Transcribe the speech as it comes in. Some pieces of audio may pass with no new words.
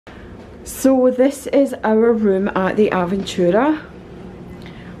So this is our room at the Aventura.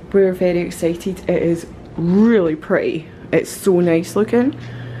 We're very excited. It is really pretty. It's so nice looking.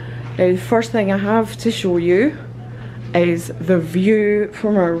 Now the first thing I have to show you is the view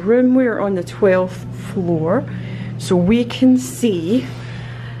from our room. We're on the 12th floor, so we can see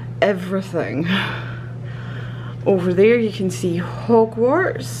everything. Over there you can see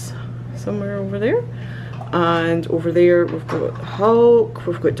Hogwarts, somewhere over there. And over there we've got Hulk,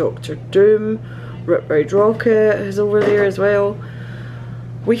 we've got Doctor Doom, Rip Ride Rocket is over there as well.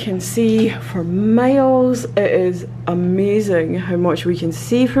 We can see for miles. It is amazing how much we can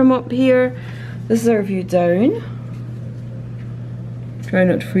see from up here. This is our view down. Try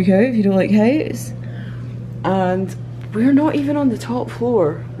not to freak out if you don't like heights. And we're not even on the top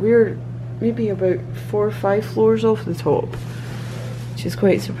floor. We're maybe about 4 or 5 floors off the top, which is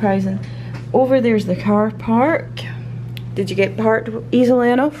quite surprising. Over there's the car park. Did you get parked easily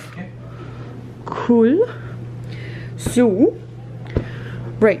enough? Yeah. Cool. So,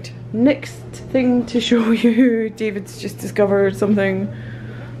 right, next thing to show you. David's just discovered something.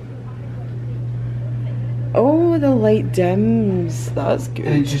 Oh, the light dims. That's good.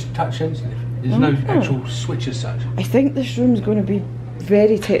 And it's just touch sensitive. There's no actual switch as such. I think this room's going to be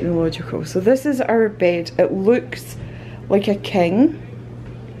very technological. So this is our bed. It looks like a king.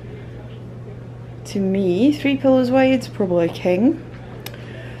 To me, 3 pillows wide, probably a king.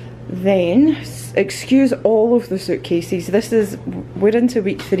 Then, excuse all of the suitcases. We're into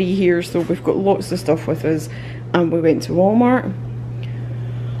week 3 here, so we've got lots of stuff with us. And we went to Walmart.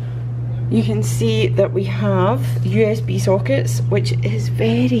 You can see that we have USB sockets, which is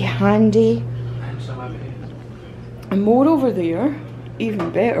very handy. And some over here. And more over there, even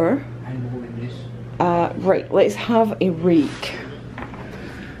better. And more in this. Right, let's have a rake.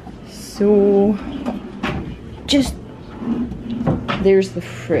 So, just, there's the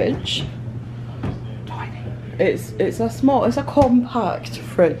fridge. Tiny. It's a compact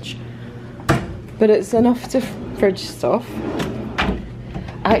fridge, but it's enough to fridge stuff.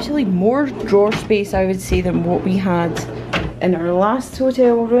 Actually, more drawer space I would say than what we had in our last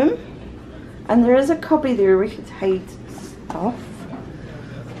hotel room. And there is a cubby there we could hide stuff.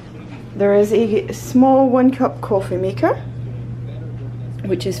 There is a small 1-cup coffee maker,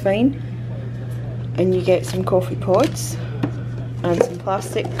 which is fine. And you get some coffee pods and some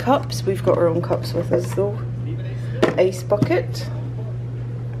plastic cups. We've got our own cups with us though. Ice bucket.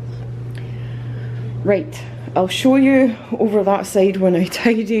 Right, I'll show you over that side when I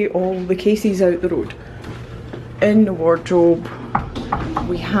tidy all the cases out the road. In the wardrobe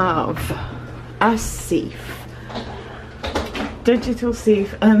we have a safe. Digital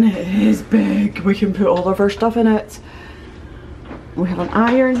safe, and it is big. We can put all of our stuff in it. We have an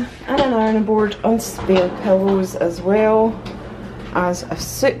iron and an ironing board and spare pillows, as well as a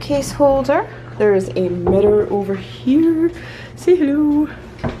suitcase holder. There is a mirror over here. Say hello.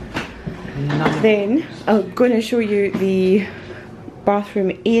 Then I'm going to show you the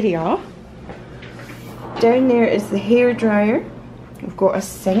bathroom area. Down there is the hairdryer. We've got a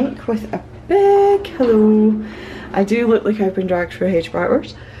sink with a big hello. I do look like I've been dragged through a hedge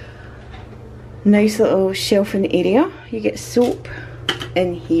backwards. Nice little shelving area. You get soap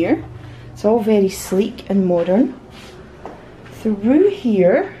in here. It's all very sleek and modern. Through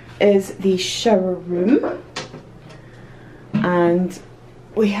here is the shower room. And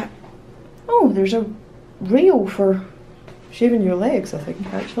we have, oh, there's a rail for shaving your legs, I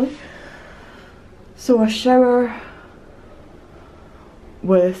think, actually. So a shower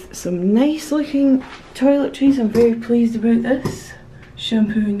with some nice looking toiletries. I'm very pleased about this.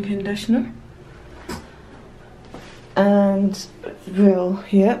 Shampoo and conditioner. And, well,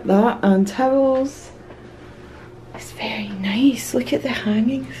 yep, that, and towels. It's very nice. Look at the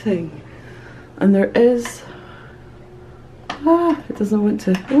hanging thing. And there is, it does not want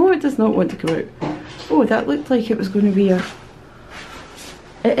to, oh, it does not want to come out. Oh, that looked like it was going to be a,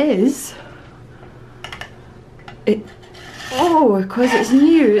 it is. It, oh, because it's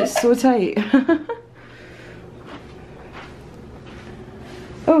new, it's so tight.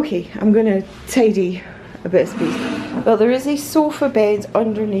 Okay, I'm going to tidy a bit of space. Well, there is a sofa bed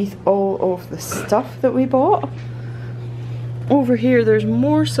underneath all of the stuff that we bought. Over here there's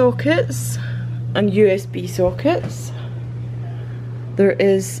more sockets and USB sockets. There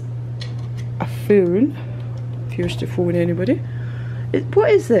is a phone, if you wish to phone anybody.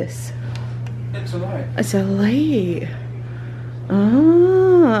 What is this? It's a light. It's a light.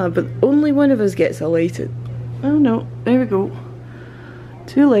 Ah, but only one of us gets a light. Oh no, there we go.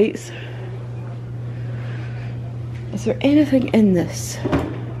 2 lights. Is there anything in this?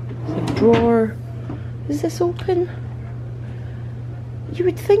 There's a drawer. Is this open? You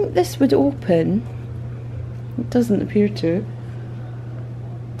would think this would open. It doesn't appear to.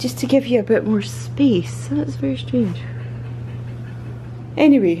 Just to give you a bit more space. That's very strange.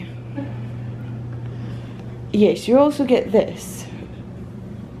 Anyway. Yes, you also get this,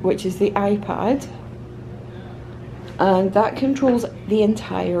 which is the iPad. And that controls the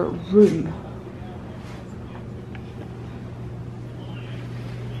entire room.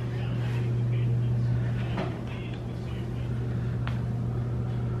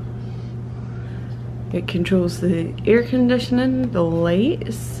 It controls the air conditioning, the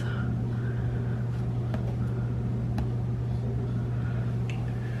lights.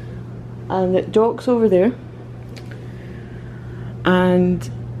 And it docks over there. And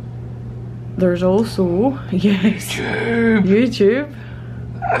there's also, yes, YouTube.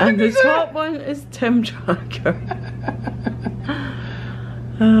 And the top one is Tim Tracker.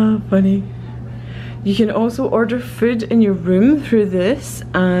 Ah, funny. You can also order food in your room through this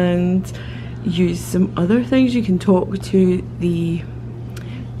and use some other things. You can talk to the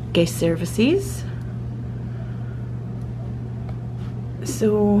guest services.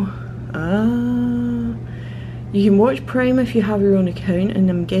 So, you can watch Prime if you have your own account, and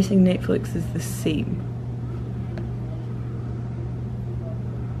I'm guessing Netflix is the same.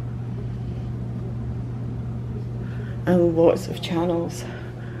 And lots of channels.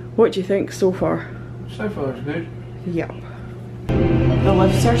 What do you think so far? So far it's good. Yep. The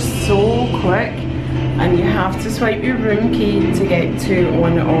lifts are so quick, and you have to swipe your room key to get to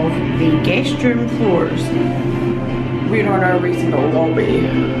one of the guest room floors. We're on our way to the lobby.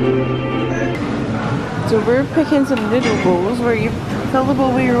 So we're picking some noodle bowls where you fill the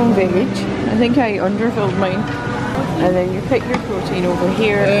bowl with your own veg. I think I underfilled mine. And then you pick your protein over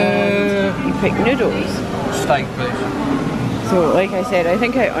here and you pick noodles. Steak, please. So like I said, I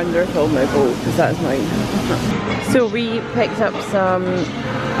think I underfilled my bowl because that's mine. So we picked up some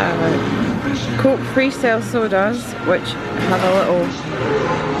Coke Freestyle sodas, which have a little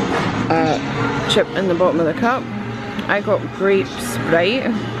chip in the bottom of the cup. I got grape Sprite.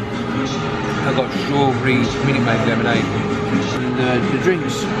 I got strawberry Minute Maid lemonade. And the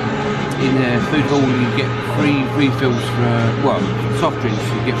drinks in the food hall, you get free refills for, well, soft drinks,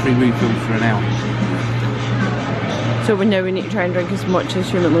 you get free refills for an hour. So we need to try and drink as much as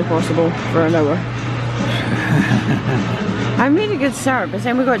humanly possible for an hour. I made a good start, but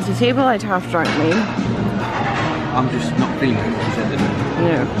then we got to the table, I'd half drunk mine. I'm just not feeling it.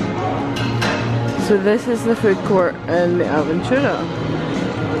 Yeah. So this is the food court in the Aventura.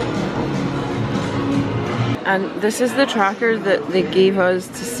 And this is the tracker that they gave us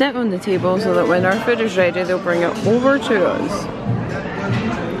to sit on the table so that when our food is ready, they'll bring it over to us.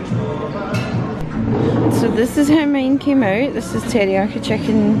 So this is how mine came out. This is teriyaki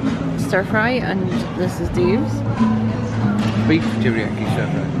chicken stir fry, and this is Dave's. Beef teriyaki stir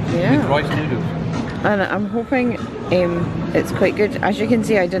fry. Yeah. With rice noodles. And I'm hoping it's quite good. As you can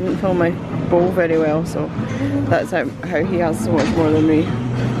see, I didn't fill my bowl very well, so that's how he has so much more than me.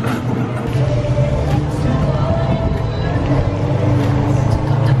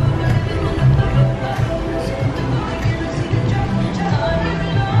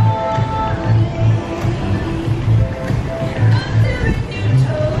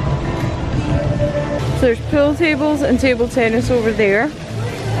 So there's pool tables and table tennis over there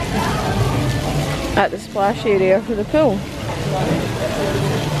at the splash area for the pool.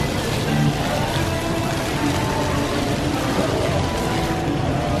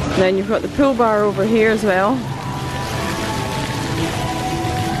 And then you've got the pool bar over here as well.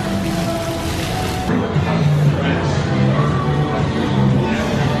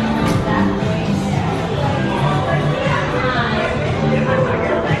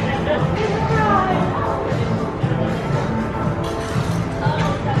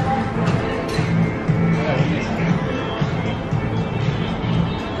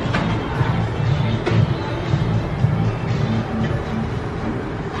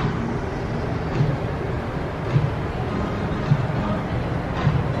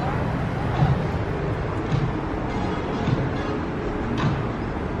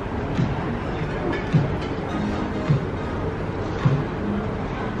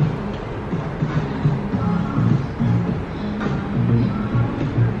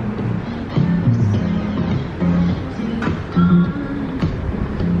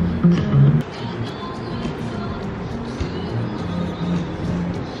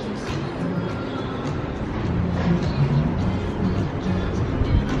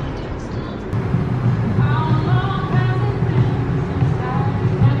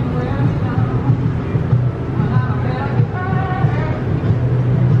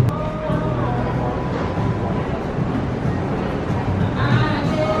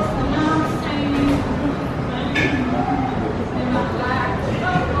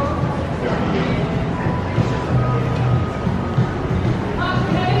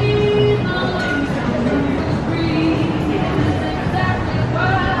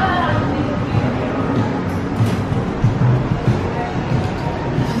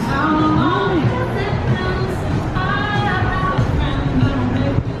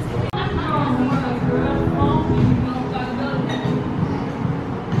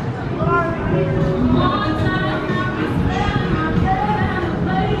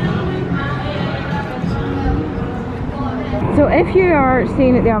 So if you are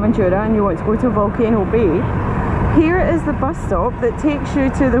staying at the Aventura and you want to go to Volcano Bay, here is the bus stop that takes you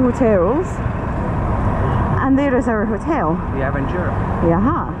to the hotels, and there is our hotel. The Aventura.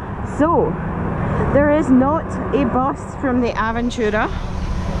 Yeah. So there is not a bus from the Aventura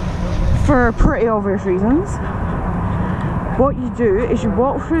for pretty obvious reasons. What you do is you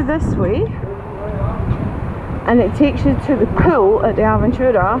walk through this way and it takes you to the pool at the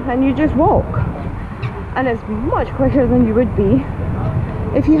Aventura, and you just walk. And it's much quicker than you would be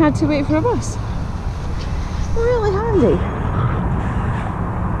if you had to wait for a bus. Really handy.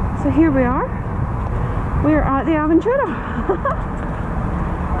 So here we are. We're at the Aventura.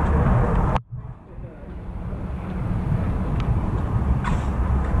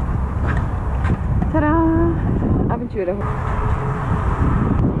 Ta-da! Aventura.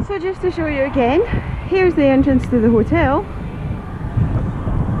 So just to show you again, here's the entrance to the hotel,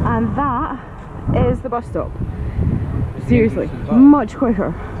 and that is the bus stop. Seriously, much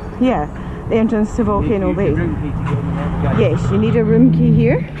quicker. Yeah, the entrance to Volcano Bay. Yes, you need a room key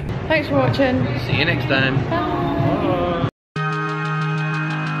here. Thanks for watching. See you next time. Bye.